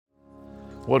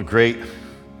What great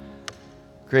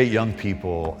young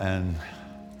people, and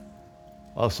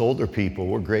us older people,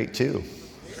 we're great too.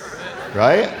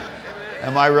 Right?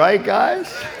 Am I right,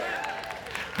 guys?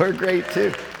 We're great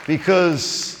too.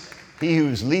 Because he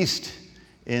who's least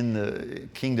in the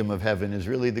kingdom of heaven is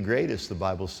really the greatest, the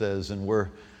Bible says, and we're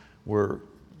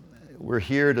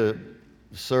here to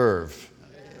serve.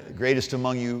 The greatest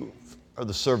among you are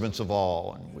the servants of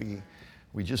all, and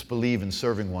we just believe in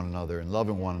serving one another and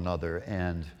loving one another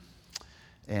and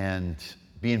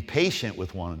being patient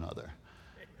with one another.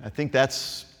 I think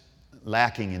that's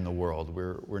lacking in the world.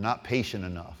 We're not patient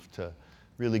enough to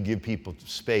really give people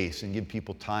space and give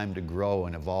people time to grow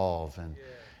and evolve.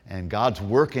 And God's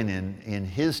working in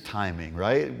His timing,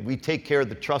 right? We take care of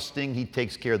the trusting, He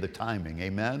takes care of the timing.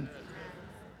 Amen?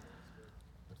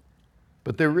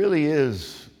 But there really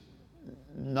is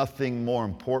nothing more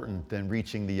important than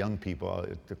reaching the young people.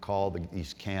 To call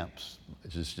these camps,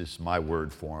 it's just my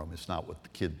word for them. It's not what the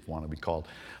kids want to be called.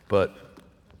 But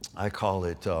I call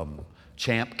it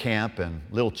Champ Camp and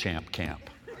Lil Champ Camp.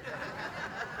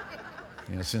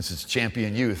 Since it's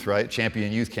Champion Youth, right?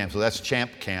 Champion Youth Camp. So that's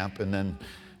Champ Camp. And then,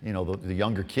 the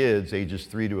younger kids, ages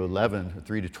 3 to 11, or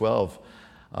 3 to 12,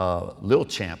 Lil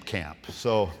Champ Camp.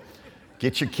 So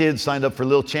get your kids signed up for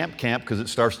Lil Champ Camp because it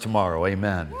starts tomorrow.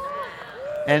 Amen.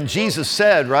 And Jesus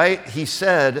said, right? He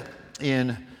said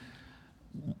in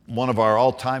one of our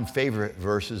all-time favorite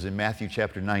verses in Matthew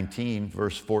chapter 19,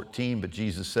 verse 14, but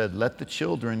Jesus said, "Let the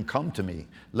children come to me.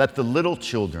 Let the little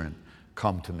children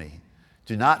come to me.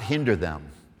 Do not hinder them,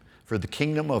 for the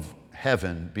kingdom of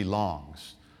heaven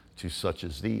belongs to such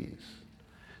as these."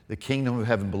 The kingdom of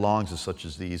heaven belongs to such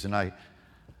as these. And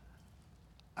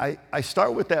I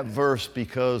start with that verse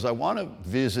because I want to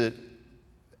visit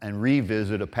and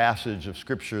revisit a passage of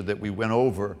Scripture that we went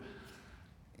over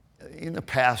in the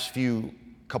past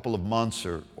couple of months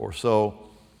or so.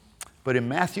 But in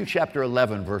Matthew chapter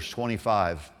 11, verse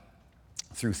 25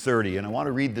 through 30, and I want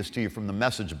to read this to you from the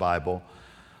Message Bible.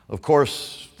 Of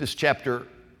course, this chapter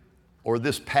or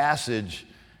this passage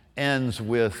ends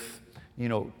with,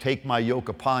 take my yoke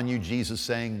upon you, Jesus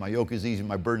saying, my yoke is easy,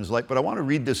 my burden is light. But I want to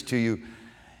read this to you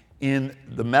in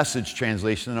the Message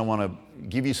translation, and I want to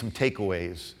give you some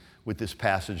takeaways with this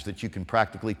passage that you can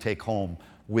practically take home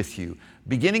with you.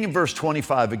 Beginning in verse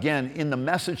 25, again, in the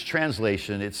Message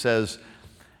translation, it says,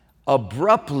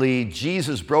 "Abruptly,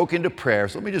 Jesus broke into prayer."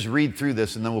 So let me just read through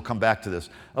this and then we'll come back to this.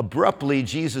 "Abruptly,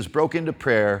 Jesus broke into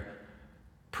prayer,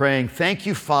 praying, 'Thank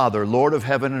you, Father, Lord of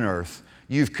heaven and earth.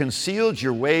 You've concealed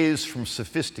your ways from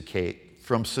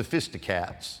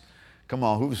sophisticats.'" Come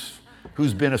on,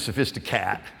 who's been a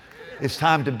sophisticat? It's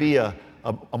time to be a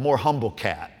more humble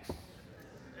cat.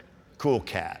 Cool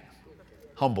cat.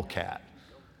 Humble cat.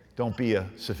 Don't be a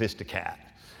sophisticat.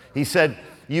 He said,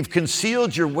 "You've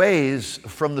concealed your ways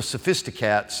from the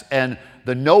sophisticats and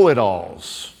the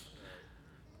know-it-alls."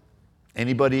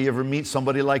 Anybody ever meet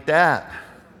somebody like that?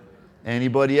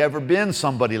 Anybody ever been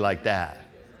somebody like that?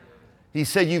 He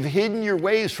said, "You've hidden your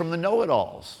ways from the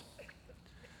know-it-alls,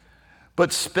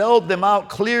 but spelled them out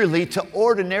clearly to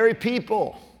ordinary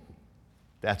people."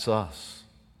 That's us.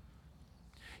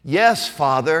 "Yes,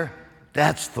 Father,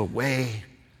 that's the way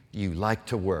you like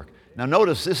to work." Now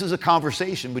notice, this is a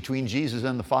conversation between Jesus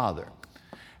and the Father.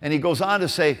 And he goes on to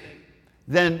say,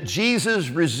 "Then Jesus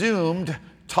resumed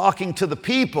talking to the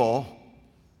people,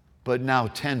 but now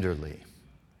tenderly,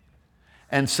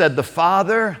 and said, 'The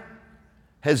Father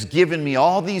has given me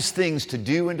all these things to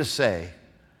do and to say.'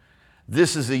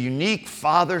 This is a unique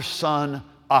father-son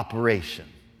operation,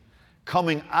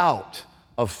 coming out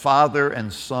of father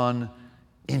and son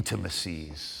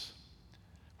intimacies."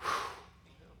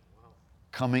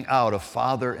 Coming out of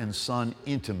father and son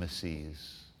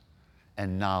intimacies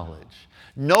and knowledge.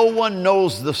 "No one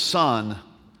knows the Son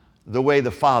the way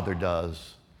the Father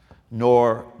does,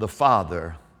 nor the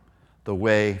Father the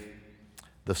way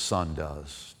the Son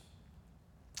does."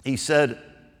 He said,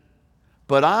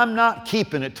 "But I'm not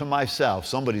keeping it to myself."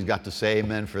 Somebody's got to say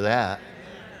amen for that.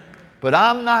 "But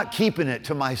I'm not keeping it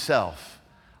to myself.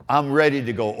 I'm ready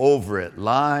to go over it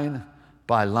line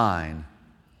by line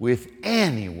with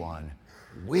anyone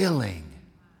willing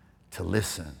to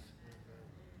listen."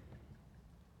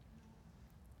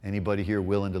 Anybody here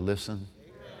willing to listen?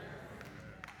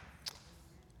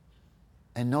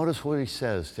 And notice what he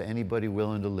says to anybody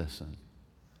willing to listen.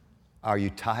 Are you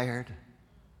tired?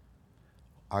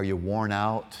 Are you worn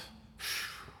out?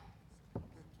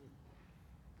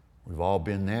 We've all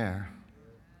been there.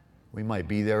 We might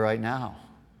be there right now.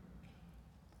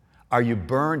 Are you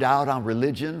burned out on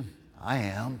religion? I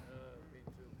am.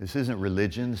 This isn't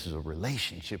religion, this is a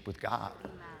relationship with God.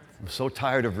 I'm so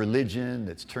tired of religion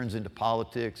that turns into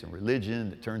politics, and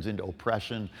religion that turns into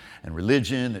oppression, and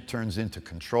religion that turns into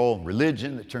control, and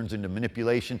religion that turns into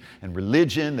manipulation, and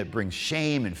religion that brings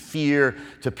shame and fear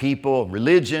to people, and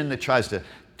religion that tries to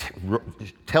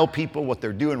tell people what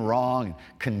they're doing wrong, and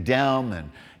condemn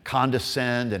and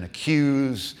condescend and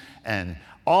accuse, and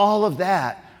all of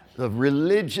that. The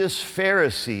religious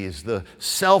Pharisees, the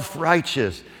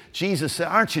self-righteous. Jesus said,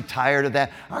 aren't you tired of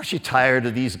that? Aren't you tired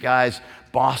of these guys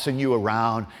bossing you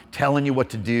around, telling you what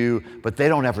to do, but they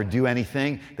don't ever do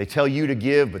anything? They tell you to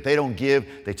give, but they don't give.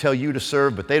 They tell you to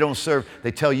serve, but they don't serve.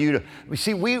 They tell you to...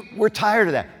 We're tired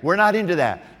of that. We're not into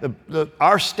that.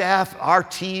 Our staff, our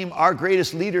team, our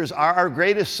greatest leaders are our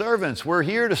greatest servants. We're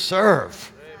here to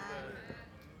serve.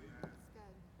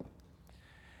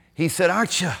 He said,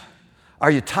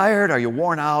 are you tired? Are you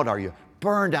worn out? Are you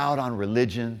burned out on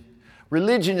religion?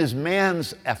 Religion is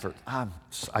man's effort.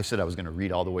 I said I was going to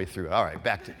read all the way through. All right,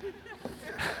 back to...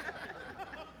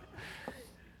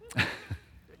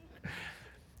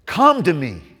 Come to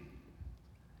me.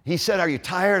 He said, are you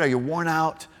tired? Are you worn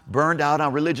out? Burned out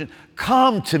on religion?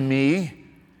 Come to me.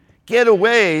 Get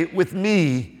away with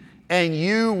me, and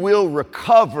you will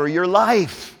recover your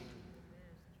life.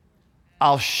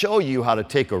 I'll show you how to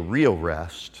take a real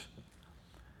rest.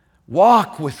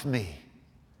 Walk with me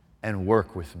and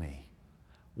work with me.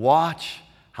 Watch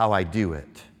how I do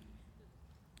it.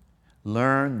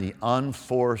 Learn the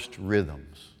unforced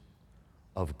rhythms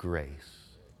of grace.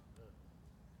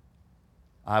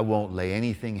 I won't lay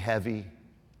anything heavy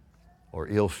or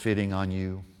ill-fitting on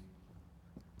you.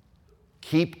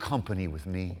 Keep company with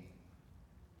me,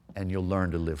 and you'll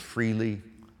learn to live freely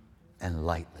and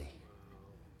lightly.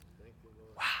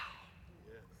 Wow.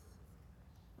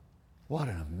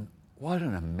 What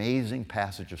an amazing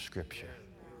passage of Scripture.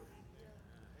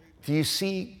 Do you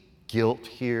see guilt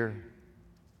here?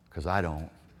 Because I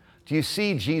don't. Do you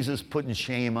see Jesus putting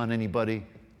shame on anybody?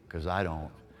 Because I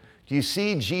don't. Do you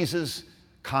see Jesus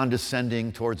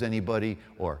condescending towards anybody,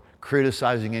 or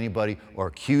criticizing anybody, or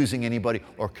accusing anybody,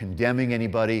 or condemning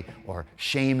anybody, or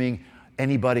shaming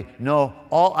anybody? No,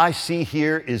 all I see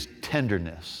here is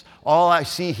tenderness. All I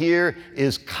see here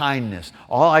is kindness.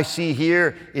 All I see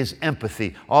here is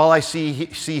empathy. All I see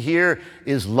here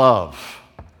is love.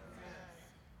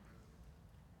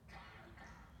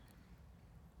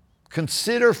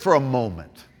 Consider for a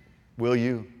moment, will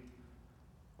you,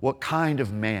 what kind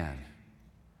of man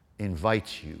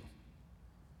invites you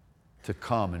to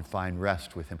come and find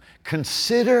rest with him.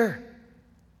 Consider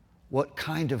what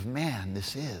kind of man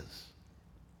this is.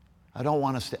 I don't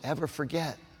want us to ever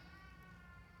forget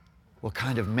what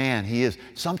kind of man he is.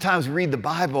 Sometimes we read the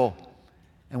Bible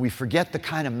and we forget the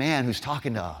kind of man who's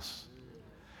talking to us.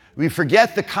 We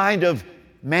forget the kind of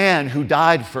man who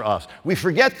died for us. We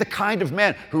forget the kind of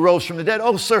man who rose from the dead.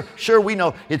 Oh, sure, we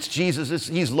know it's Jesus.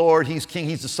 He's Lord. He's King.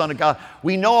 He's the Son of God.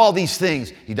 We know all these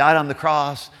things. He died on the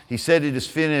cross. He said it is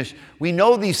finished. We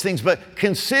know these things, but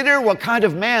consider what kind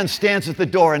of man stands at the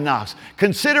door and knocks.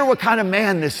 Consider what kind of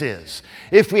man this is.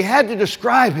 If we had to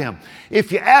describe him,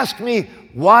 if you ask me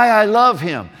why I love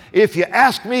him, if you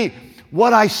ask me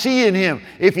what I see in him,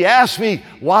 if you ask me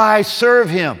why I serve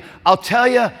him, I'll tell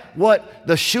you what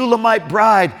the Shulamite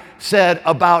bride said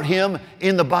about him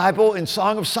in the Bible in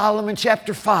Song of Solomon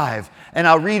chapter 5. And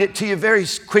I'll read it to you very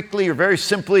quickly or very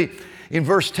simply in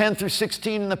verse 10 through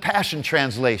 16 in the Passion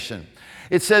Translation.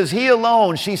 It says, he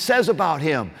alone, she says about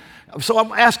him. So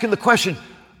I'm asking the question,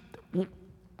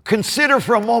 consider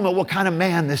for a moment what kind of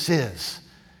man this is.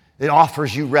 It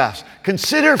offers you rest.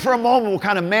 Consider for a moment what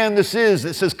kind of man this is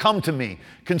that says, come to me.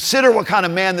 Consider what kind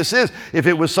of man this is. If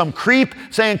it was some creep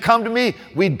saying, come to me,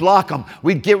 we'd block him.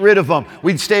 We'd get rid of him.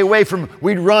 We'd stay away from him.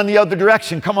 We'd run the other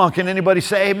direction. Come on, can anybody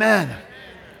say amen?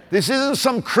 This isn't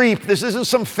some creep. This isn't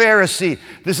some Pharisee.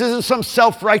 This isn't some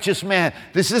self-righteous man.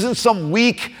 This isn't some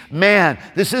weak man.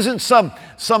 This isn't some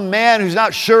man who's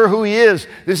not sure who he is.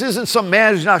 This isn't some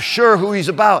man who's not sure who he's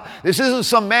about. This isn't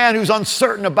some man who's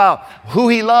uncertain about who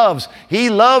he loves. He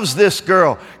loves this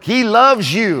girl. He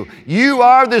loves you. You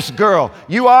are this girl.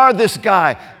 You are this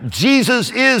guy.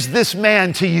 Jesus is this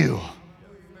man to you.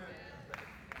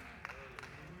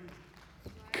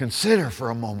 Consider for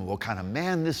a moment what kind of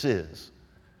man this is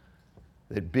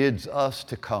that bids us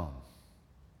to come,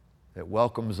 that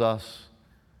welcomes us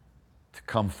to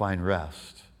come find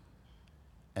rest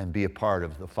and be a part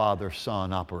of the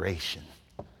Father-Son operation.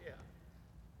 Yeah.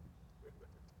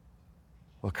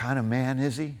 What kind of man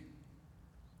is he?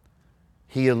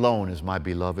 He alone is my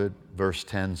beloved, verse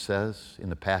 10 says in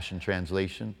the Passion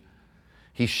Translation.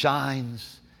 He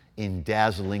shines in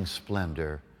dazzling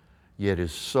splendor, yet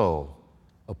is so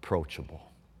approachable.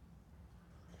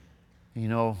 You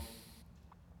know,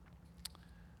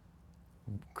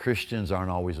 Christians aren't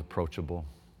always approachable.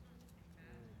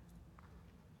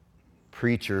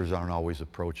 Preachers aren't always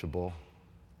approachable.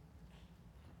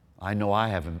 I know I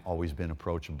haven't always been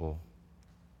approachable.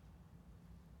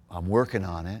 I'm working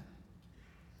on it.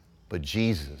 But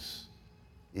Jesus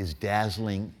is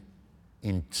dazzling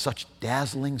in such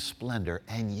dazzling splendor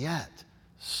and yet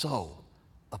so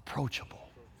approachable.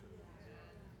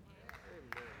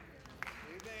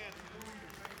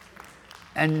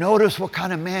 And notice what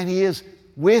kind of man he is,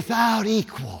 without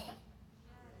equal,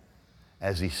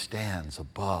 as he stands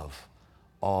above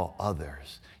all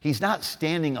others. He's not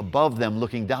standing above them,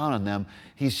 looking down on them.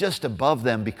 He's just above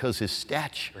them because his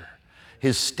stature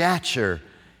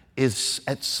is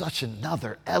at such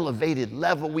another elevated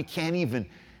level we can't even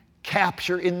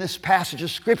capture in this passage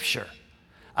of Scripture.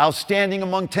 Outstanding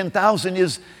among 10,000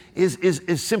 is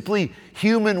simply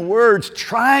human words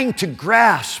trying to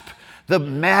grasp the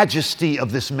majesty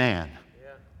of this man.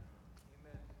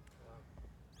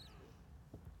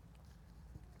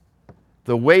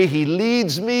 The way he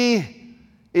leads me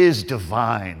is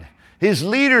divine. His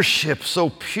leadership so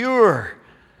pure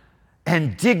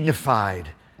and dignified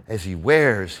as he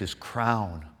wears his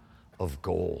crown of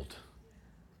gold.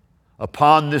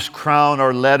 Upon this crown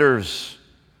are letters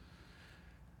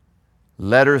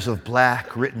of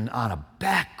black written on a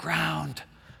background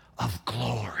of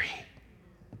glory.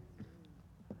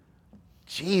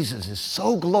 Jesus is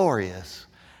so glorious,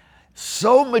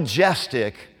 so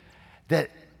majestic, that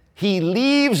he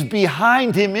leaves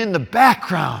behind him in the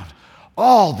background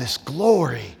all this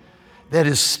glory that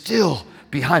is still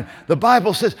behind. The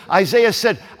Bible says, Isaiah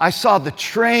said, I saw the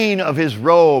train of his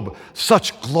robe,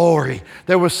 such glory.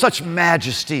 There was such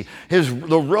majesty. The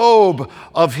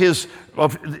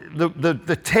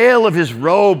tail of his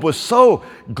robe was so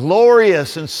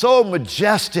glorious and so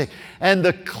majestic. And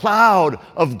the cloud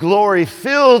of glory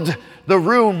filled the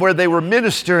room where they were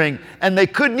ministering, and they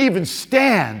couldn't even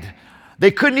stand.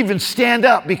 They couldn't even stand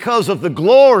up because of the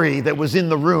glory that was in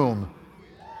the room,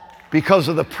 because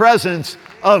of the presence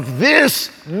of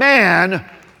this man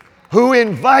who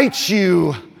invites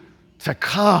you to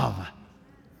come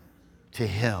to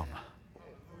him.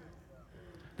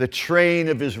 The train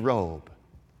of his robe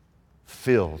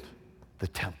filled the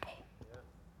temple.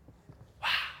 Wow.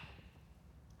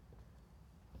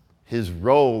 His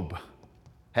robe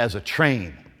has a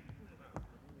train.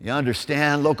 You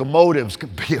understand? Locomotives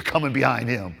coming behind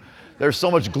him. There's so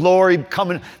much glory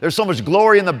coming. There's so much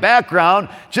glory in the background.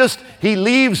 He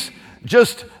leaves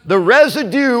just the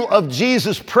residue of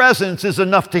Jesus' presence is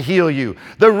enough to heal you.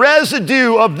 The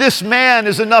residue of this man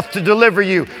is enough to deliver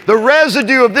you. The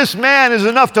residue of this man is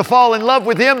enough to fall in love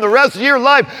with him the rest of your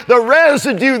life. The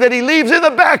residue that he leaves in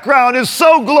the background is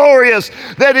so glorious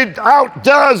that it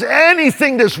outdoes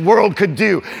anything this world could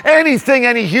do, anything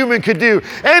any human could do,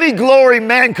 any glory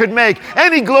man could make,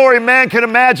 any glory man could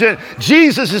imagine.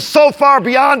 Jesus is so far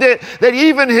beyond it that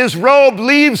even his robe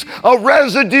leaves a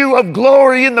residue of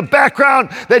glory in the background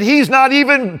that he's not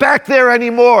even back there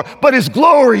anymore, but his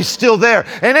glory's still there.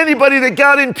 And anybody that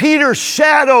got in Peter's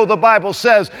shadow, the Bible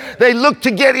says, they looked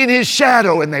to get in his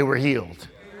shadow and they were healed.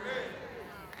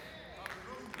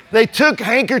 They took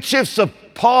handkerchiefs of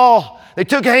Paul, they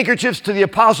took handkerchiefs to the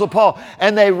Apostle Paul,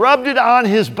 and they rubbed it on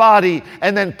his body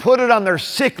and then put it on their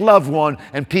sick loved one,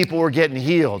 and people were getting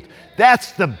healed.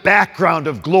 That's the background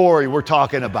of glory we're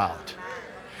talking about.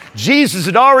 Jesus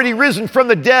had already risen from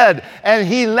the dead, and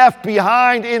he left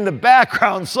behind in the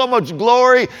background so much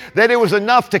glory that it was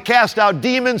enough to cast out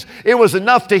demons. It was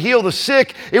enough to heal the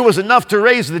sick. It was enough to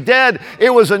raise the dead. It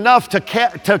was enough to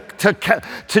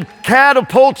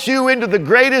catapult you into the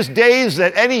greatest days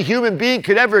that any human being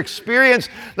could ever experience.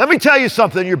 Let me tell you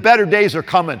something, your better days are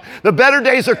coming. The better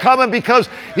days are coming because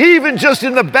even just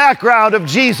in the background of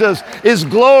Jesus is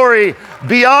glory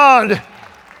beyond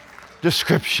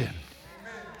description.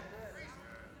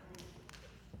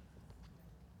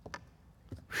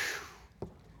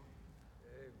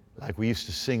 Like we used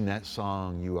to sing that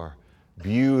song, you are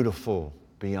beautiful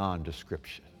beyond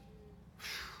description.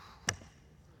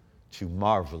 Too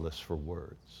marvelous for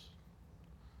words.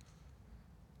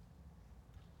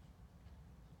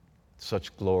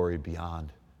 Such glory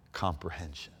beyond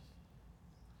comprehension,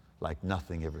 like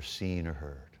nothing ever seen or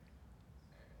heard.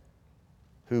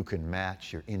 Who can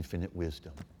match your infinite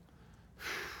wisdom?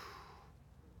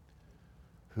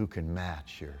 Who can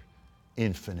match your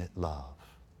infinite love?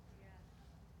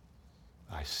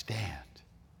 I stand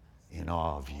in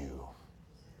awe of you.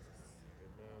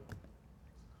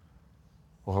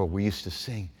 Or we used to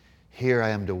sing, here I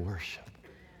am to worship.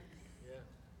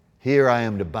 Here I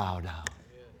am to bow down.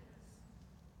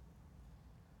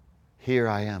 here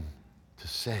I am to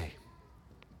say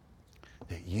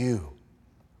that you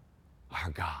are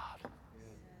God.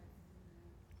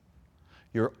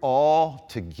 You're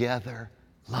altogether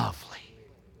lovely.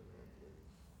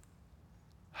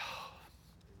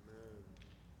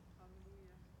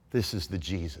 This is the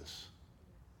Jesus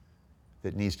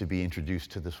that needs to be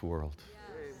introduced to this world.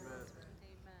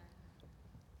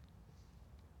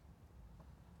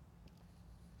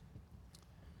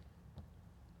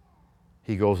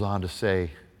 He goes on to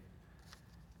say,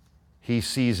 he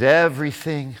sees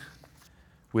everything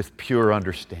with pure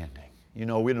understanding. You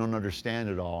know, we don't understand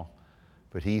it all,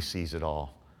 but he sees it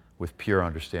all with pure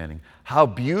understanding. How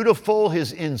beautiful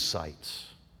his insights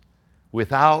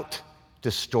without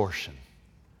distortion.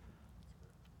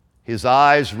 His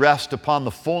eyes rest upon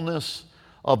the fullness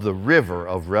of the river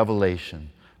of revelation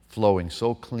flowing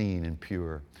so clean and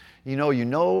pure. You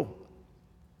know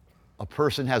a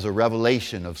person has a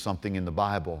revelation of something in the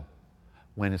Bible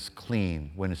when it's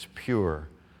clean, when it's pure,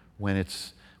 when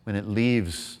it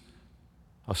leaves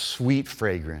a sweet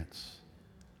fragrance.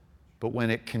 But when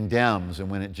it condemns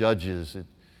and when it judges,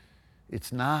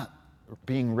 it's not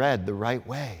being read the right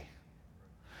way.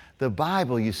 The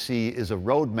Bible, you see, is a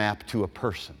roadmap to a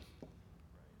person.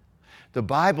 The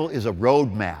Bible is a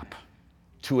roadmap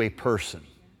to a person.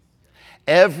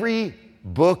 Every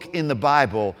book in the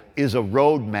Bible is a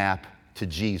roadmap to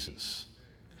Jesus.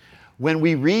 When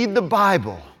we read the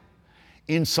Bible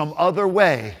in some other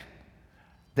way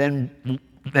than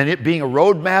it being a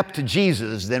roadmap to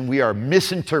Jesus, then we are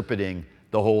misinterpreting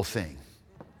the whole thing.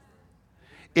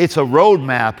 It's a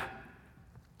roadmap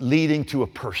leading to a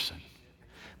person.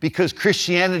 Because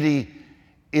Christianity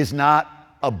is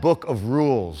not a book of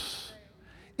rules.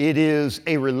 It is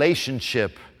a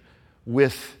relationship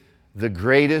with the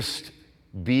greatest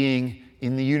being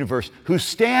in the universe who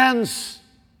stands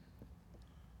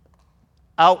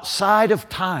outside of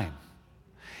time.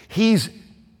 He's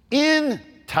in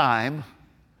time,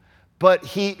 but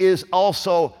he is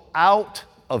also out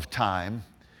of time.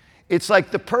 It's like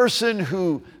the person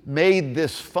who made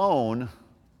this phone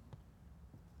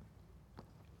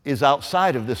is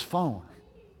outside of this phone,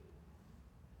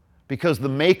 because the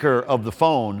maker of the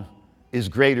phone is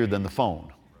greater than the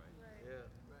phone.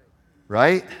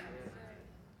 Right?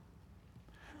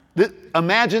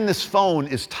 Imagine this phone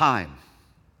is time.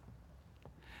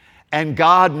 And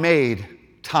God made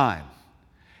time.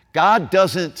 God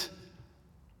doesn't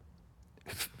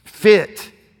fit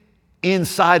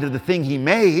inside of the thing he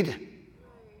made.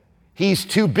 He's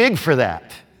too big for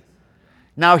that.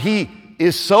 Now he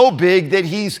is so big that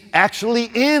he's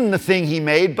actually in the thing he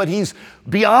made, but he's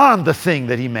beyond the thing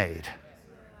that he made.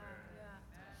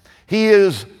 He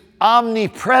is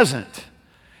omnipresent.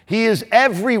 He is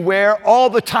everywhere all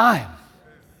the time.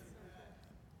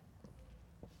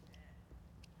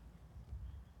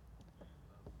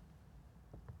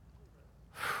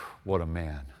 What a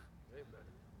man.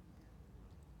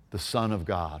 The Son of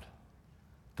God,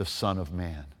 the Son of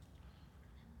Man.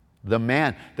 The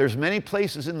man. There's many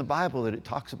places in the Bible that it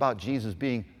talks about Jesus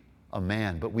being a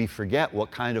man, but we forget what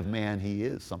kind of man he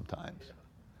is sometimes.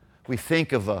 We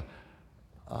think of a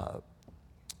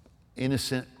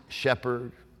innocent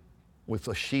shepherd with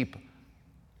a sheep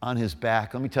on his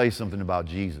back. Let me tell you something about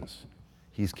Jesus.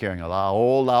 He's carrying a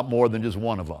whole lot more than just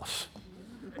one of us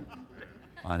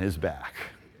on his back.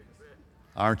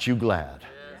 Aren't you glad?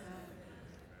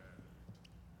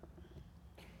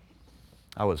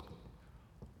 I was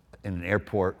in an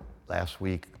airport last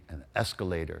week, an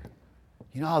escalator.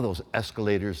 You know how those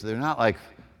escalators, they're not like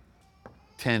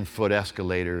 10-foot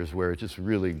escalators where it's just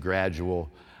really gradual.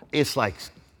 It's like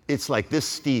this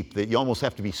steep that you almost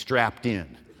have to be strapped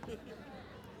in.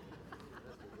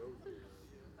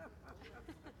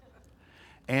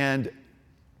 And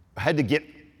I had to get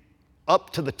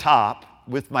up to the top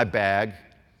with my bag,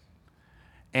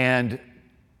 and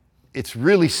it's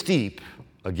really steep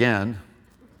again.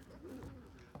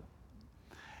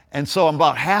 And so I'm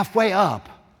about halfway up,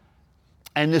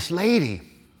 and this lady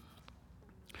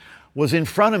was in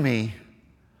front of me,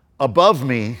 above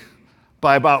me,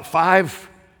 by about 5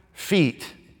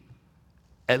 feet.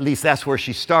 At least that's where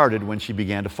she started when she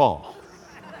began to fall.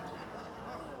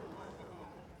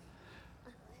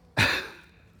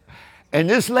 And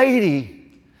this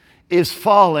lady is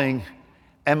falling,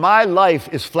 and my life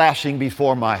is flashing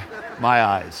before my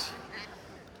eyes.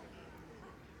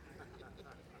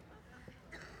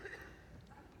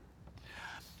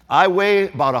 I weigh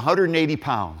about 180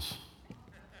 pounds.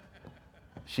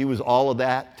 She was all of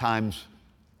that times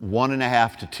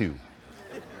 1.5 to 2.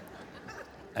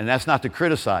 And that's not to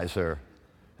criticize her.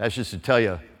 That's just to tell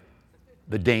you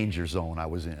the danger zone I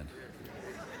was in.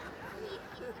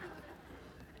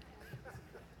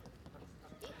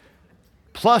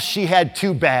 plus she had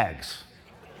 2 bags.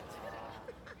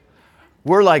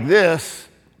 We're like this,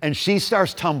 and she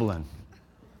starts tumbling.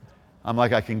 I'm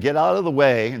like, I can get out of the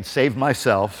way and save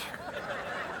myself.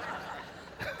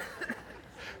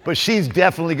 But she's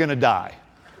definitely going to die.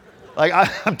 Like,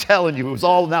 I'm telling you, it was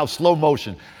all now slow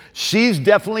motion. She's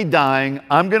definitely dying.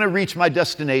 I'm going to reach my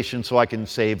destination so I can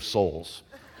save souls.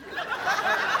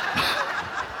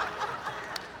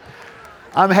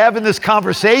 I'm having this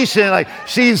conversation, like,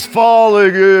 she's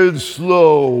falling in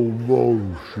slow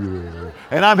motion.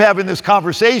 And I'm having this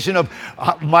conversation of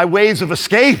my ways of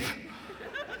escape.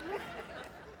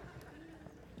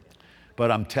 But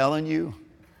I'm telling you,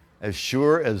 as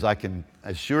sure as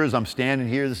I'm standing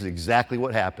here, this is exactly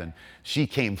what happened. She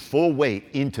came full weight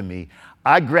into me.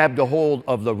 I grabbed a hold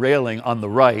of the railing on the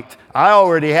right. I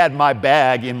already had my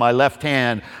bag in my left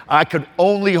hand. I could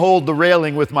only hold the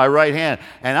railing with my right hand.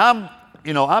 And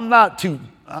I'm not too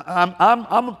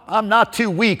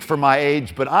weak for my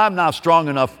age, but I'm not strong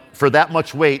enough for that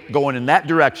much weight going in that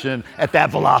direction at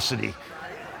that velocity.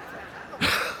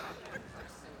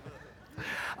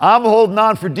 I'm holding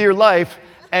on for dear life,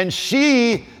 and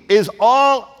she is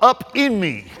all up in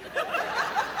me.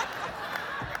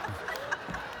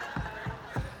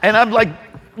 And I'm like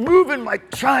moving,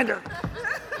 like trying to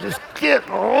just get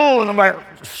a hold, and my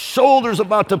shoulder's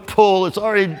about to pull. It's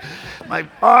already, my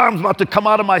arm's about to come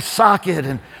out of my socket,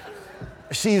 and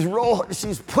she's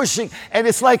pushing, and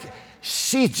it's like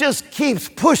she just keeps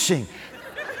pushing.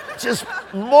 Just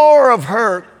more of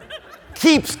her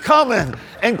keeps coming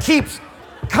and keeps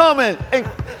coming,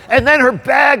 and then her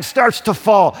bag starts to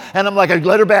fall, and I'm like, I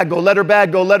let her bag go, let her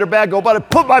bag go, let her bag go, but I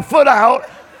put my foot out,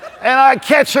 and I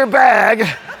catch her bag.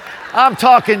 I'm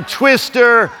talking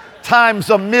twister times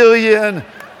 1,000,000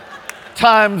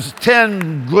 times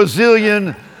 10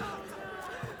 gazillion.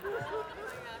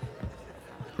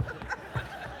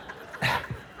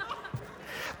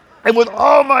 And with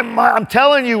all my might, I'm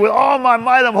telling you, with all my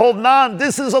might, I'm holding on.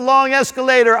 This is a long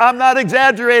escalator. I'm not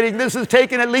exaggerating. This has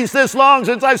taken at least this long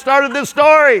since I started this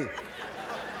story.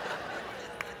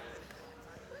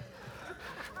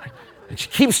 And she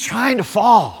keeps trying to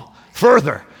fall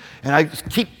further. And I just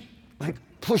keep like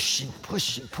pushing,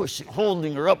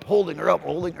 holding her up.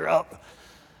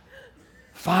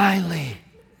 Finally,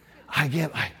 I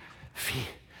get my feet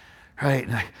right,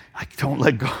 and I don't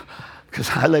let go. Because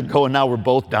I let go and now we're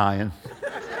both dying.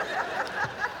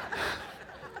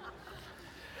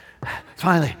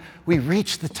 Finally, we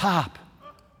reach the top.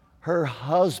 Her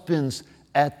husband's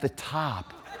at the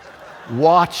top,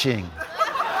 watching.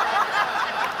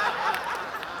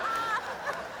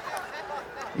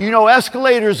 You know,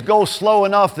 escalators go slow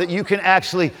enough that you can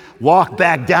actually walk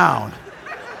back down.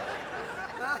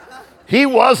 He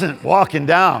wasn't walking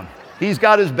down. He's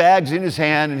got his bags in his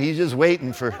hand and he's just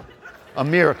waiting for a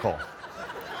miracle.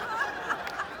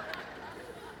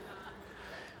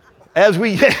 As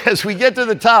we get to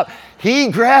the top, he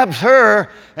grabs her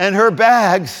and her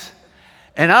bags,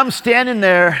 and I'm standing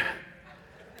there,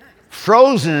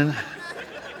 frozen,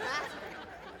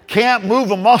 can't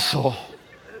move a muscle.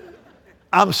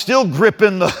 I'm still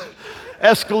gripping the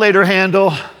escalator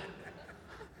handle,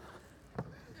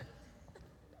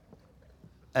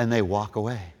 and they walk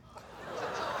away.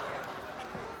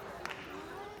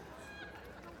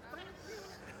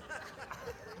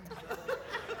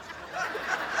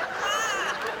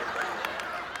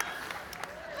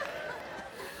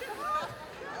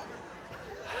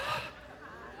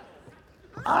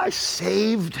 I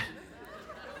saved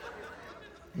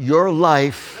your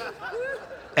life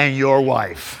and your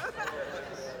wife.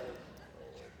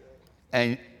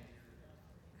 And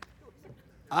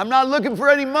I'm not looking for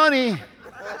any money.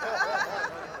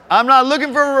 I'm not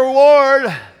looking for a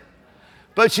reward.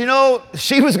 But you know,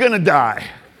 she was going to die.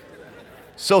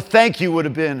 So thank you would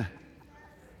have been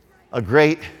a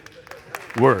great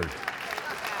word.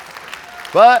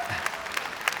 But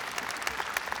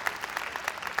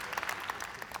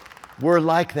we're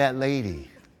like that lady.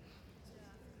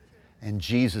 And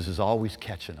Jesus is always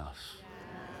catching us.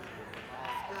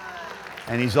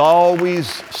 And he's always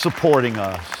supporting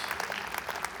us.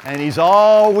 And he's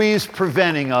always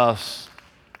preventing us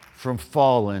from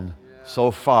falling so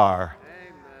far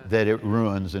that it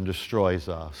ruins and destroys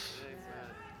us.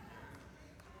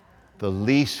 The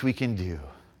least we can do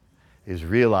is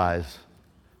realize,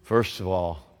 first of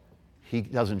all, he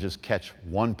doesn't just catch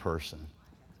one person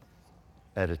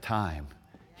at a time.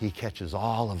 He catches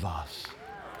all of us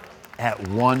at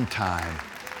one time.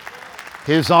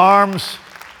 His arms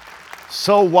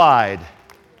so wide,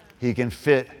 he can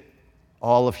fit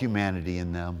all of humanity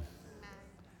in them.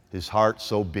 His heart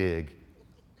so big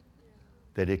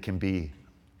that it can be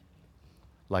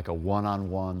like a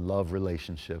one-on-one love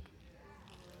relationship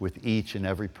with each and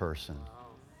every person.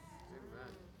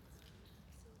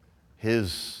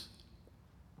 His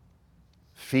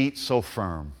feet so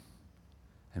firm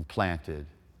and planted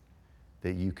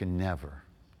that you can never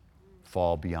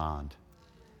fall beyond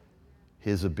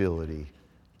His ability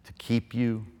to keep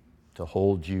you, to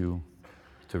hold you,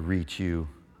 to reach you.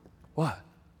 What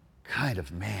kind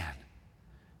of man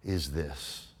is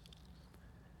this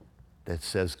that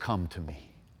says, come to me?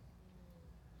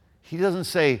 He doesn't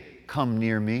say, come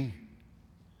near me.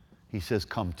 He says,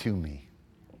 come to me.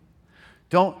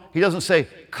 He doesn't say,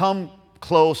 come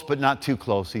close but not too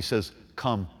close. He says,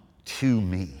 come to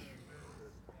me.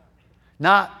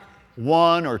 Not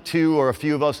one or two or a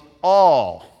few of us,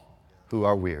 all who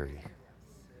are weary.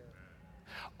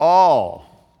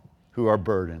 All who are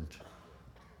burdened.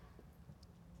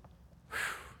 Whew.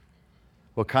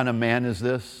 What kind of man is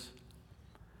this?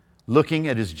 Looking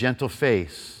at his gentle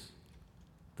face,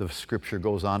 the scripture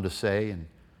goes on to say in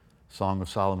Song of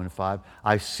Solomon 5,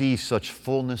 I see such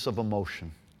fullness of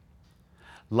emotion,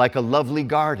 like a lovely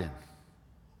garden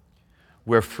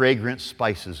where fragrant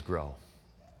spices grow.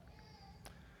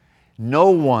 No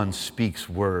one speaks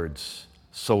words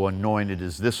so anointed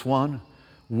as this one,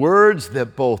 words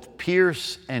that both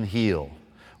pierce and heal,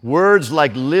 words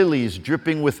like lilies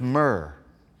dripping with myrrh.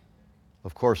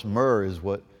 Of course, myrrh is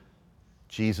what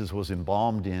Jesus was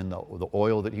embalmed in, the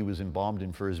oil that he was embalmed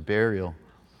in for his burial.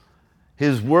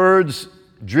 His words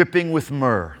dripping with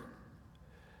myrrh.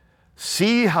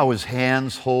 See how his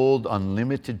hands hold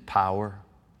unlimited power,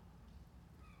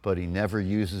 but he never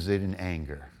uses it in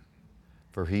anger,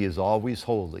 for he is always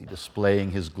holy,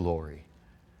 displaying his glory.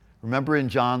 Remember in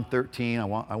John 13, I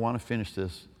want to finish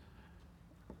this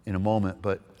in a moment,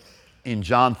 but in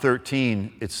John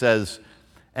 13 it says,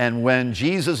 and when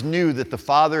Jesus knew that the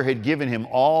Father had given him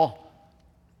all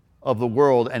of the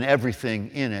world and everything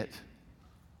in it,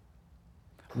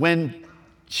 when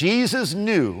Jesus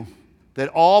knew that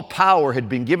all power had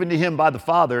been given to him by the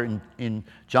Father, in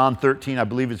John 13, I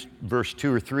believe it's verse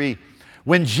 2 or 3,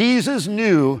 when Jesus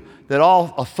knew that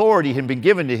all authority had been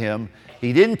given to him,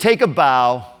 he didn't take a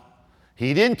bow,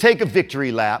 he didn't take a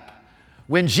victory lap.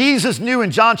 When Jesus knew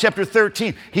in John chapter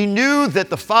 13, he knew that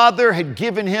the Father had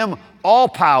given him all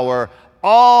power,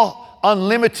 all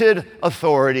unlimited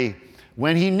authority.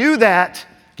 When he knew that,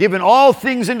 given all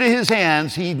things into his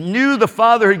hands, he knew the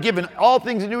Father had given all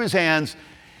things into his hands,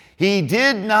 he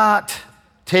did not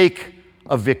take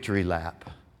a victory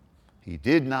lap. He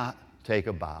did not take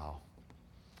a bow.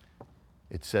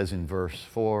 It says in verse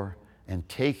 4, and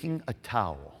taking a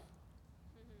towel,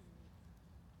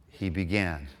 he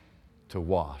began to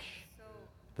wash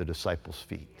the disciples'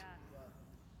 feet.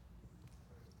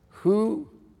 Who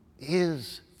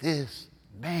is this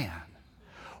man?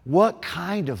 What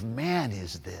kind of man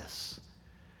is this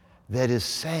that is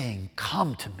saying,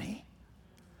 come to me?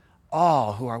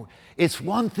 All who are, it's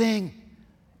one thing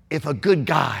if a good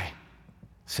guy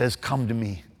says, come to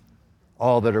me,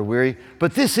 all that are weary,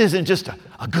 but this isn't just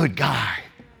a good guy.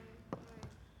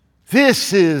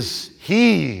 This is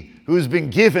he who's been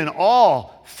given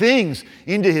all things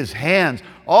into his hands,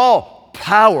 all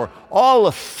power, all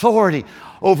authority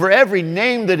over every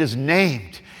name that is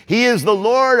named. He is the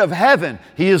Lord of heaven.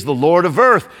 He is the Lord of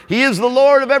earth. He is the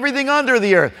Lord of everything under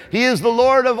the earth. He is the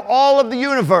Lord of all of the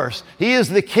universe. He is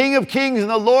the King of kings and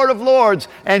the Lord of lords,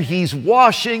 and he's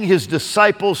washing his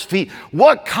disciples' feet.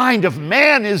 What kind of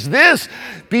man is this?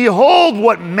 Behold,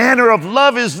 what manner of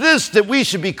love is this, that we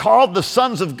should be called the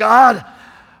sons of God?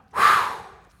 Whew.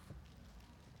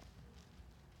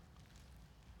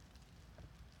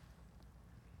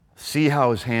 See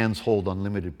how his hands hold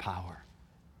unlimited power,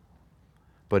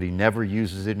 but he never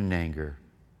uses it in anger.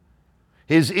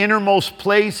 His innermost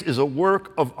place is a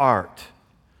work of art,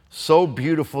 so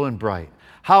beautiful and bright.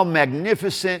 How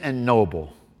magnificent and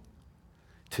noble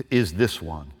is this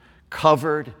one,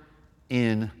 covered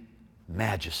in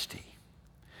majesty.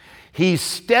 He's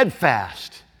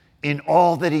steadfast in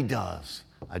all that he does.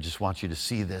 I just want you to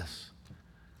see this.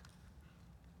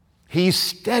 He's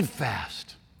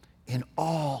steadfast in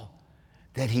all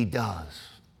that he does.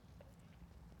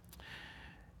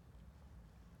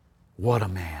 What a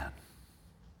man.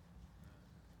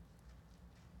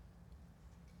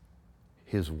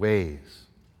 His ways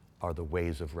are the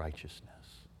ways of righteousness.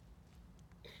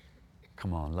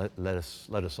 Come on, let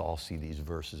us all see these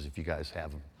verses. If you guys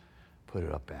have them, put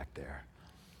it up back there.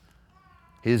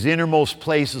 His innermost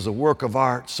place is a work of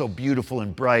art, so beautiful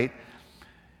and bright.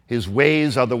 His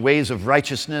ways are the ways of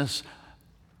righteousness,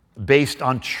 based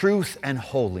on truth and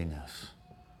holiness.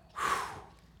 Whew.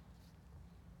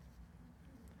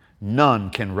 None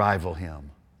can rival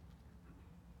him.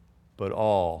 but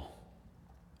all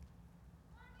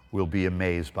will be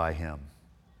amazed by him.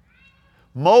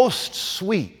 Most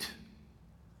sweet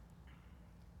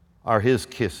are his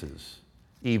kisses,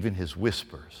 even his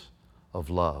whispers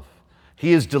of love.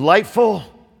 He is delightful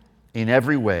in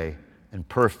every way and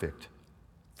perfect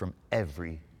from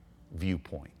every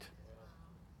viewpoint.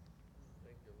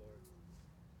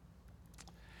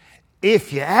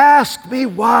 If you ask me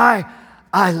why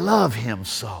I love him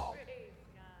so,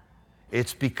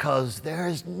 it's because there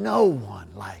is no one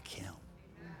like him.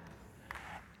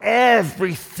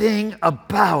 Everything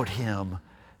about him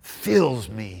fills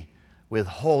me with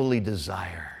holy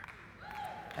desire.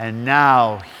 And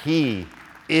now he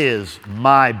is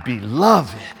my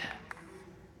beloved,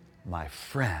 my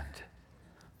friend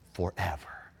forever.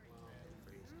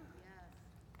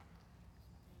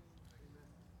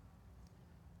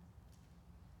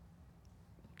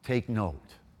 Take note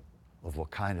of what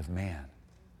kind of man.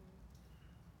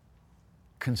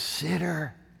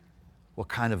 Consider what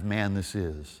kind of man this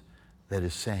is that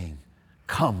is saying,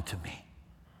 come to me.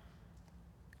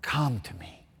 Come to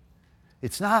me.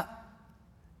 It's not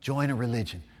join a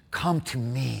religion. Come to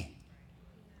me.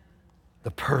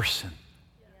 The person.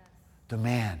 The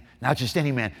man. Not just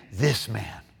any man. This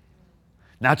man.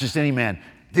 Not just any man.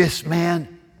 This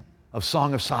man of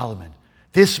Song of Solomon.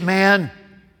 This man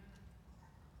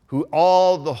who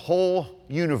the whole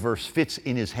universe fits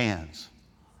in his hands.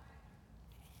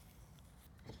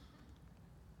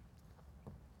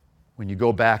 When you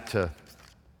go back to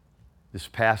this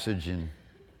passage in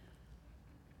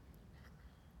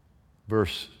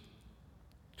verse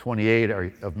 28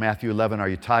 of Matthew 11, are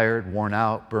you tired, worn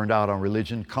out, burned out on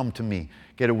religion? Come to me,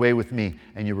 get away with me,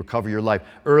 and you recover your life.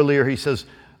 Earlier he says,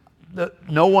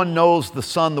 no one knows the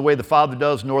Son the way the Father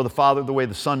does, nor the Father the way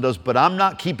the Son does, but I'm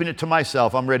not keeping it to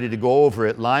myself. I'm ready to go over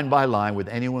it line by line with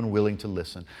anyone willing to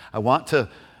listen. I want to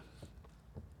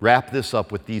wrap this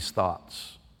up with these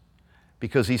thoughts,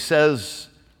 because he says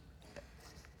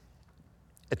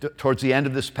towards the end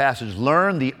of this passage,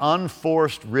 learn the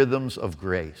unforced rhythms of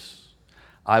grace.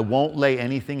 I won't lay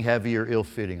anything heavy or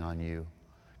ill-fitting on you.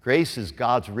 Grace is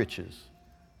God's riches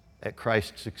at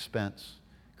Christ's expense.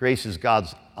 Grace is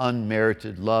God's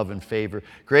unmerited love and favor.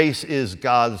 Grace is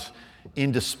God's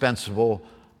indispensable,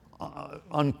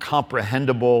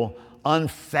 uncomprehendable,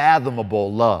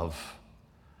 unfathomable love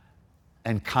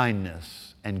and kindness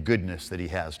and goodness that he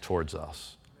has towards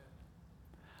us.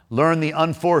 Learn the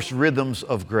unforced rhythms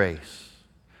of grace.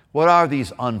 What are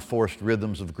these unforced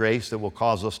rhythms of grace that will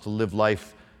cause us to live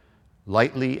life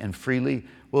lightly and freely?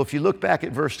 Well, if you look back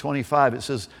at verse 25, it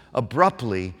says,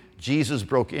 abruptly, Jesus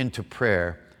broke into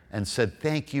prayer and said,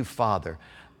 thank you, Father.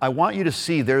 I want you to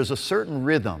see there's a certain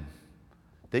rhythm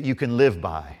that you can live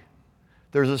by.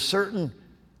 There's a certain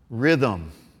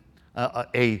rhythm,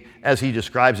 as he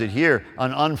describes it here,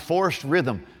 an unforced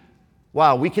rhythm.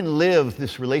 Wow, we can live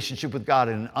this relationship with God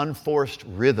in an unforced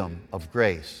rhythm of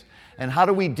grace. And how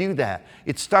do we do that?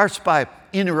 It starts by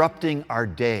interrupting our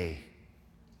day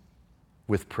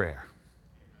with prayer.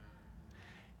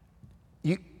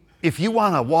 If you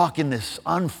want to walk in this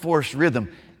unforced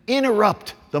rhythm,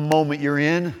 interrupt the moment you're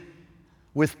in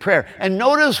with prayer. And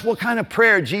notice what kind of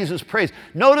prayer Jesus prays.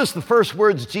 Notice the first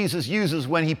words Jesus uses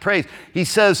when he prays. He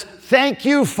says, thank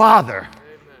you, Father.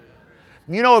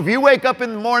 Amen. You know, if you wake up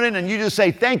in the morning and you just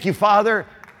say, thank you, Father,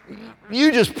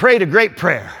 you just prayed a great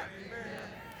prayer. Amen.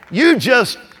 You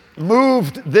just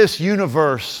moved this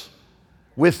universe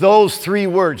with those three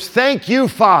words. Thank you,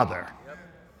 Father. Yep.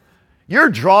 You're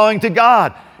drawing to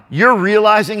God. You're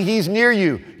realizing he's near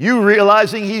you. You're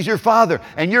realizing he's your Father.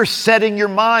 And you're setting your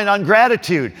mind on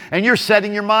gratitude. And you're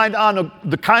setting your mind on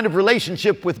the kind of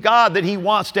relationship with God that he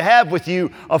wants to have with you,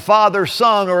 a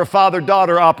father-son or a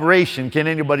father-daughter operation. Can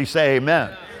anybody say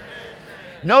amen? Amen.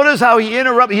 Notice how he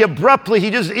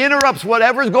just interrupts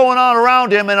whatever's going on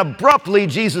around him, and abruptly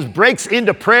Jesus breaks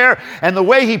into prayer, and the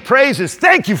way he prays is,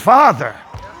 thank you, Father.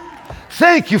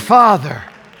 Thank you, Father.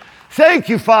 Thank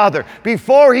you, Father.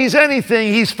 Before he's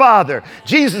anything, he's Father.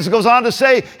 Jesus goes on to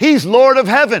say, he's Lord of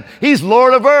heaven. He's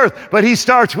Lord of earth. But he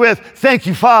starts with, thank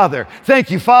you, Father. Thank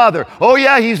you, Father. Oh,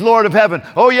 yeah, he's Lord of heaven.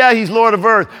 Oh, yeah, he's Lord of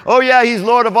earth. Oh, yeah, he's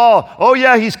Lord of all. Oh,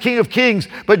 yeah, he's King of kings.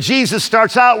 But Jesus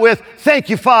starts out with, thank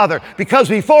you, Father. Because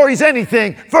before he's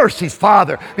anything, first he's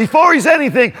Father. Before he's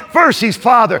anything, first he's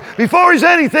Father. Before he's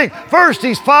anything, first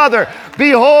he's Father.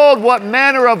 Behold, what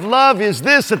manner of love is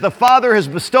this, that the Father has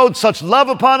bestowed such love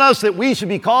upon us that we should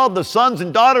be called the sons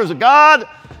and daughters of God.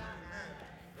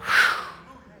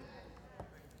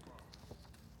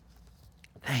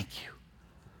 Thank you,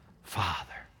 Father.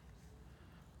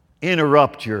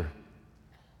 Interrupt your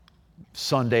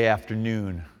Sunday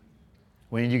afternoon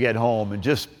when you get home and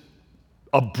just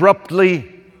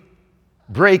abruptly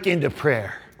break into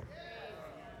prayer.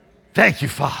 Thank you,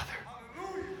 Father.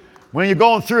 When you're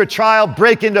going through a trial,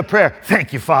 break into prayer.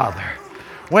 Thank you, Father.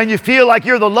 When you feel like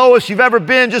you're the lowest you've ever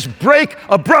been, just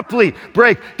abruptly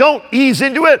break. Don't ease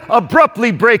into it,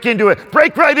 abruptly break into it.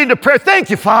 Break right into prayer. Thank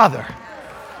you, Father.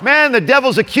 Man, the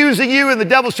devil's accusing you and the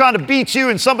devil's trying to beat you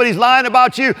and somebody's lying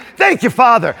about you. Thank you,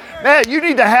 Father. Man, you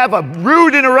need to have a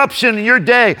rude interruption in your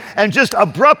day and just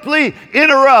abruptly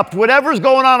interrupt whatever's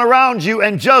going on around you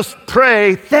and just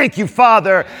pray. Thank you,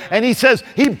 Father. And he says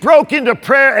he broke into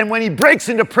prayer, and when he breaks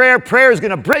into prayer, prayer is going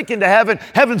to break into heaven.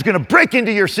 Heaven's going to break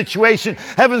into your situation.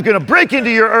 Heaven's going to break into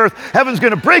your earth. Heaven's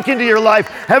going to break into your life.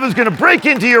 Heaven's going to break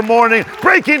into your morning,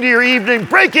 break into your evening,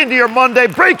 break into your Monday,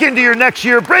 break into your next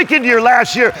year, break into your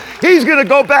last year. He's going to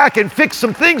go back and fix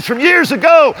some things from years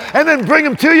ago and then bring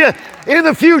them to you in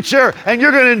the future, and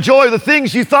you're going to enjoy the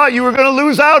things you thought you were going to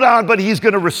lose out on, but he's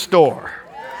going to restore.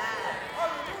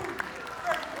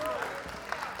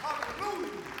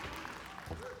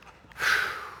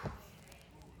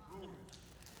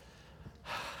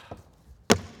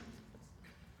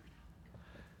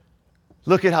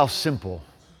 Look at how simple.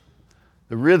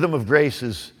 The rhythm of grace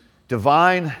is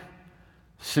divine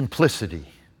simplicity.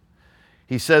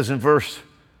 He says in verse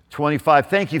 25,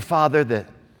 thank you, Father, that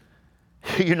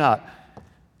you're not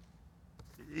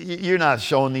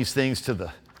showing these things to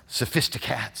the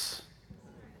sophisticats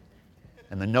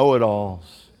and the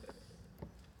know-it-alls.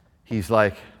 He's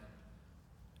like,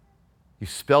 you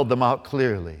spelled them out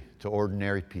clearly to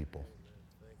ordinary people.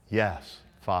 Yes,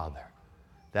 Father,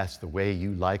 that's the way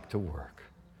you like to work.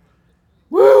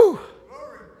 Woo!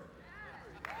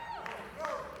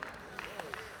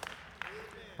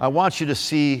 I want you to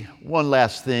see one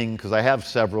last thing, because I have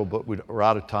several, but we're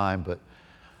out of time. But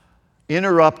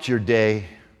interrupt your day,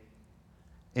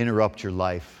 interrupt your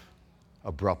life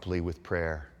abruptly with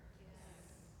prayer.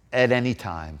 At any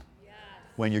time.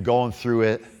 When you're going through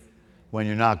it, when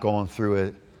you're not going through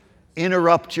it.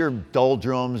 Interrupt your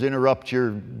doldrums, interrupt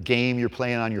your game you're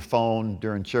playing on your phone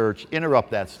during church.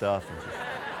 Interrupt that stuff.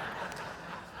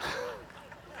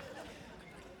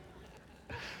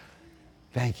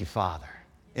 Thank you, Father.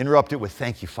 Interrupt it with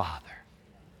thank you, Father.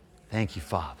 Thank you,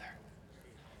 Father.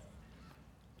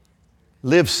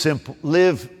 Live simple.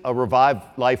 Live a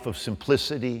revived life of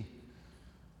simplicity.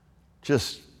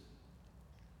 Just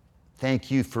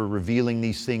thank you for revealing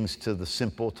these things to the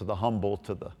simple, to the humble,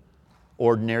 to the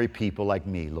ordinary people like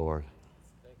me, Lord.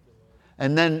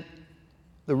 And then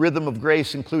the rhythm of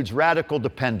grace includes radical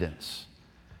dependence.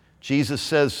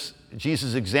 Jesus'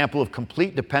 example of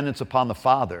complete dependence upon the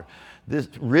Father. This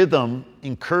rhythm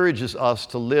encourages us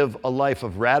to live a life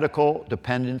of radical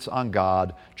dependence on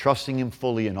God, trusting Him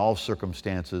fully in all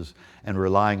circumstances and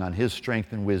relying on His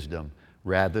strength and wisdom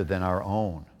rather than our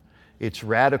own. It's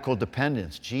radical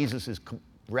dependence. Jesus is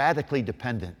radically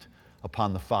dependent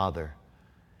upon the Father,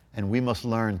 and we must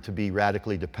learn to be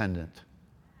radically dependent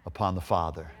upon the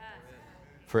Father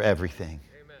for everything.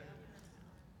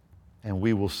 And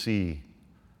we will see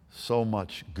so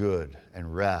much good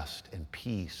and rest and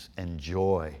peace and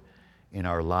joy in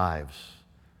our lives.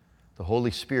 The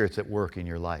Holy Spirit's at work in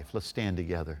your life. Let's stand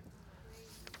together.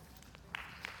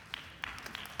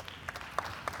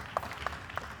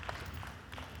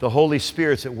 The Holy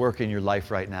Spirit's at work in your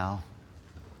life right now.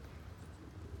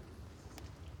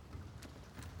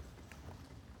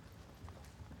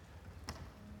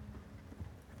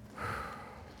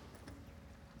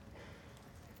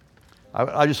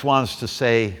 I just want us to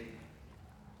say,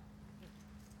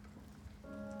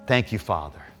 thank you,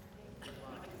 Father.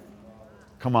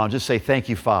 Come on, just say, thank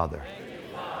you, Father. Thank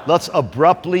you, Father. Let's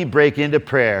abruptly break into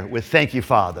prayer with thank you,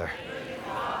 Father. Thank you,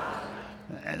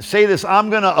 Father. And say this, I'm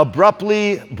going to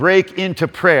abruptly break into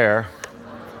prayer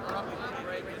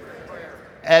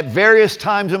at various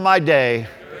times in my day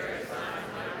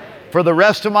for the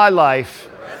rest of my life.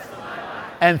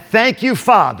 And thank you,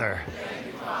 Father,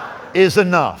 is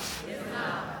enough.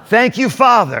 Thank you,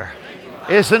 Father.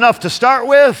 It's enough to start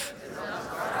with,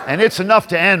 and it's enough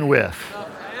to end with.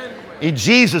 In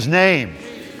Jesus' name.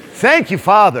 Thank you,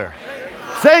 Father.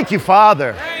 Thank you,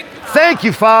 Father. Thank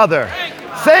you, Father.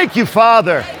 Thank you,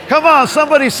 Father. Come on,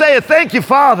 somebody say it. Thank you,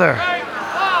 Father.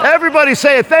 Everybody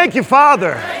say it. Thank you,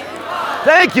 Father.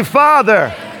 Thank you,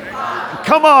 Father.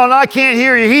 Come on, I can't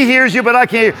hear you. He hears you, but I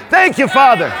can't hear you. Thank you,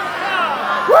 Father.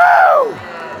 Woo!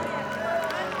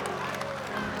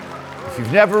 If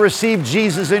you've never received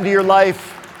Jesus into your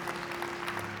life,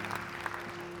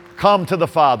 come to the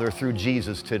Father through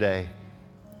Jesus today.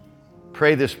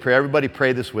 Pray this prayer. Everybody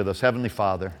pray this with us. Heavenly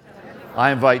Father,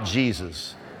 I invite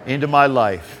Jesus into my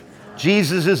life.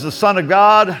 Jesus is the Son of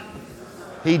God.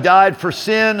 He died for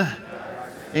sin.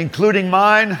 including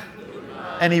mine,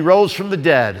 and he rose from the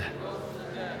dead.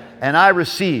 And I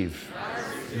receive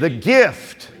the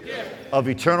gift of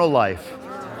eternal life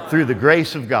through the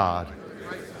grace of God.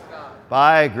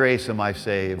 By grace am I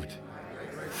saved,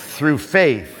 through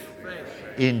faith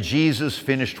in Jesus'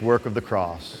 finished work of the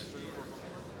cross.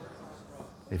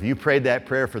 If you prayed that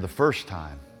prayer for the first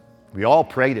time, we all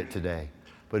prayed it today,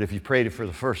 but if you prayed it for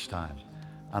the first time,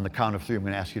 on the count of three, I'm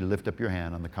going to ask you to lift up your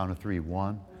hand on the count of three.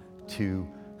 1, 2,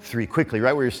 3. Quickly,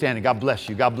 right where you're standing. God bless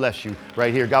you. God bless you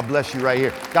right here. God bless you right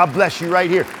here. God bless you right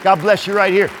here. God bless you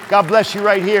right here. God bless you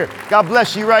right here. God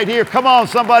bless you right here. Come on,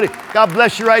 somebody. God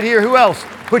bless you right here. Who else?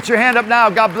 Put your hand up now.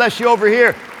 God bless you over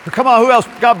here. Come on, who else?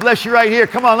 God bless you right here.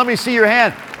 Come on, let me see your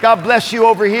hand. God bless you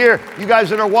over here. You guys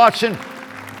that are watching,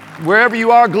 wherever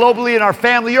you are globally in our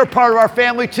family, you're part of our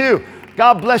family too.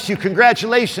 God bless you.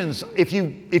 Congratulations. If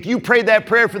you prayed that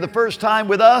prayer for the first time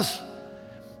with us,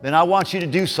 then I want you to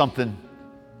do something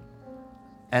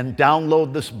and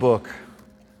download this book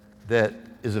that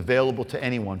is available to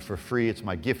anyone for free. It's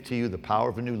my gift to you, The Power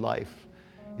of a New Life.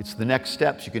 It's the next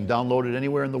steps. You can download it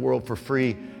anywhere in the world for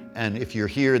free. And if you're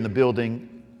here in the building,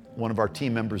 one of our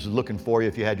team members is looking for you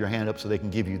if you had your hand up so they can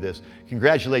give you this.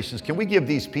 Congratulations. Can we give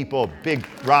these people a big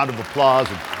round of applause?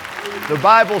 And the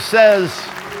Bible says,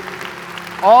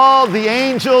 all the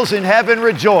angels in heaven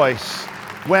rejoice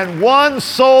when one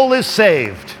soul is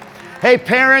saved. Hey,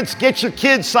 parents, get your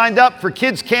kids signed up for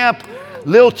Kids Camp.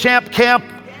 Lil Champ Camp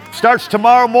starts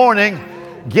tomorrow morning.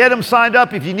 Get them signed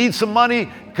up. If you need some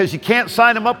money because you can't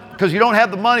sign them up because you don't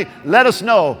have the money, let us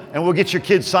know, and we'll get your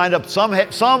kids signed up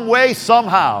some way,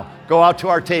 somehow. Go out to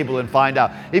our table and find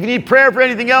out. If you need prayer for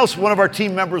anything else, one of our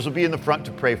team members will be in the front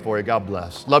to pray for you. God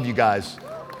bless. Love you guys.